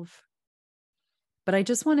evolve. But I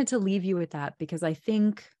just wanted to leave you with that because I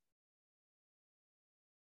think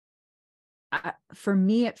for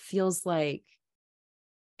me, it feels like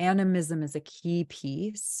animism is a key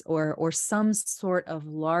piece, or some sort of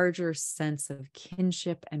larger sense of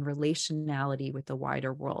kinship and relationality with the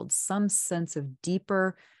wider world, some sense of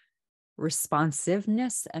deeper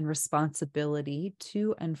responsiveness and responsibility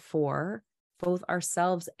to and for both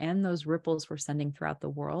ourselves and those ripples we're sending throughout the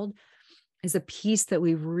world, is a piece that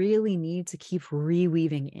we really need to keep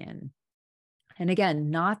reweaving in. And again,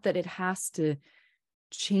 not that it has to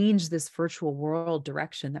change this virtual world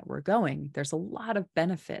direction that we're going. There's a lot of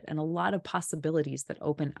benefit and a lot of possibilities that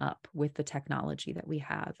open up with the technology that we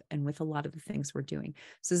have and with a lot of the things we're doing.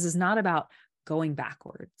 So this is not about going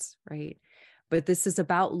backwards, right? But this is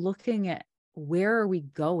about looking at, where are we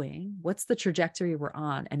going? What's the trajectory we're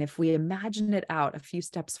on? And if we imagine it out a few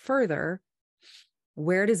steps further,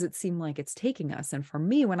 where does it seem like it's taking us? And for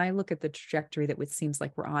me, when I look at the trajectory that it seems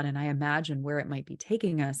like we're on, and I imagine where it might be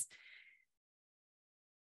taking us,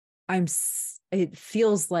 it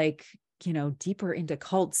feels like, deeper into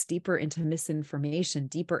cults, deeper into misinformation,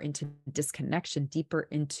 deeper into disconnection, deeper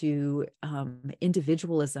into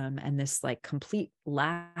individualism, and this like complete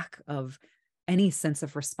lack of any sense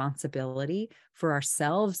of responsibility for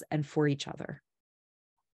ourselves and for each other,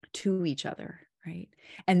 to each other, right?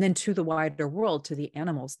 And then to the wider world, to the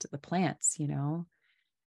animals, to the plants,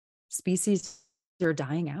 species are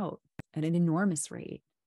dying out at an enormous rate.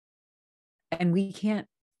 And we can't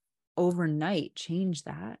overnight change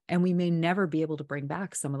that. And we may never be able to bring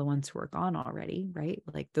back some of the ones who are gone already, right?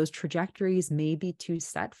 Like those trajectories may be too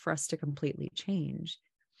set for us to completely change.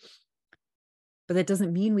 But that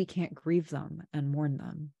doesn't mean we can't grieve them and mourn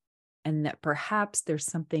them. And that perhaps there's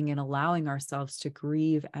something in allowing ourselves to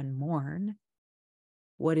grieve and mourn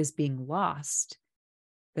what is being lost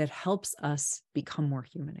that helps us become more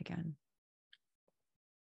human again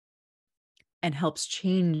and helps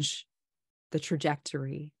change the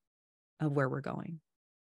trajectory of where we're going.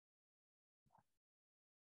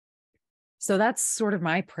 So that's sort of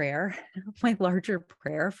my prayer, my larger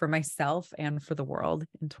prayer for myself and for the world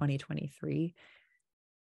in 2023,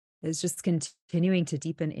 is just continuing to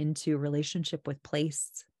deepen into relationship with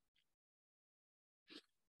place,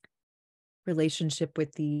 relationship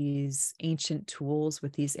with these ancient tools,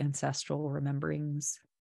 with these ancestral rememberings,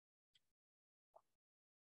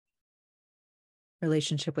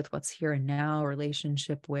 relationship with what's here and now,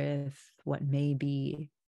 relationship with what may be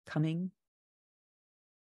coming,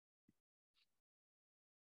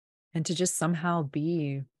 and to just somehow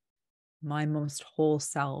be my most whole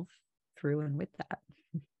self through and with that.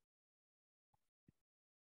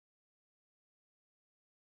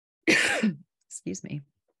 Excuse me.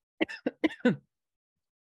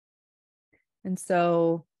 And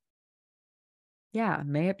so, yeah,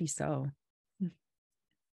 may it be so.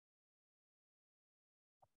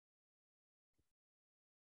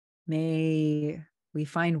 May we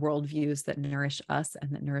find worldviews that nourish us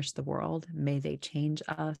and that nourish the world. May they change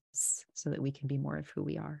us so that we can be more of who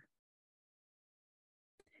we are.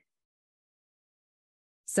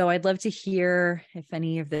 So I'd love to hear if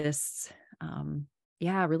any of this,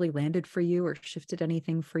 really landed for you or shifted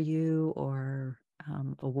anything for you or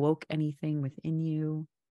awoke anything within you.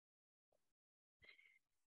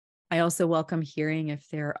 I also welcome hearing if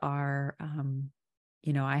there are,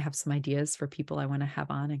 I have some ideas for people I want to have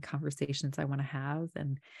on and conversations I want to have.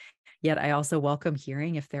 And yet I also welcome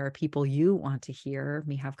hearing if there are people you want to hear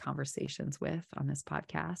me have conversations with on this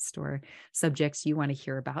podcast or subjects you want to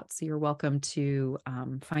hear about. So you're welcome to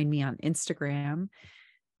find me on Instagram.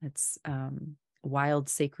 It's Wild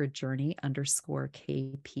Sacred Journey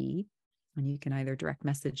 _KP. And you can either direct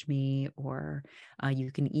message me or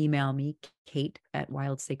you can email me,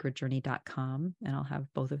 kate@wildsacredjourney.com, and I'll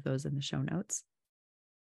have both of those in the show notes.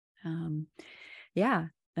 And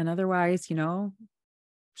otherwise,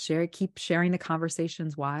 keep sharing the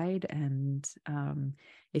conversations wide. And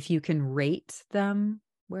if you can rate them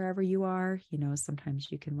wherever you are,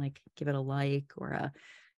 sometimes you can give it a like or a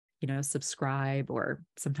subscribe, or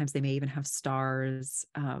sometimes they may even have stars,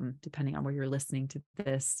 depending on where you're listening to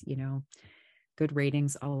this. Good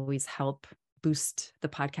ratings always help boost the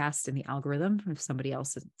podcast in the algorithm if somebody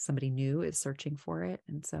new is searching for it.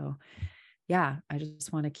 And so, I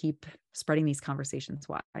just want to keep spreading these conversations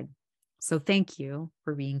wide. So thank you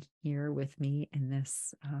for being here with me in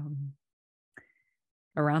this,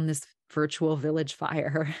 around this virtual village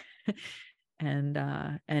fire. And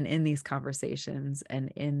in these conversations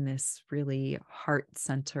and in this really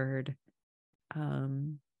heart-centered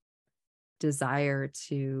desire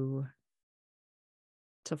to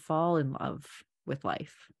fall in love with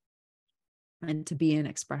life and to be an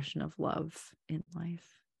expression of love in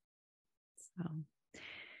life. So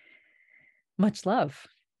much love.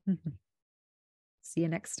 See you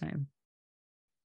next time.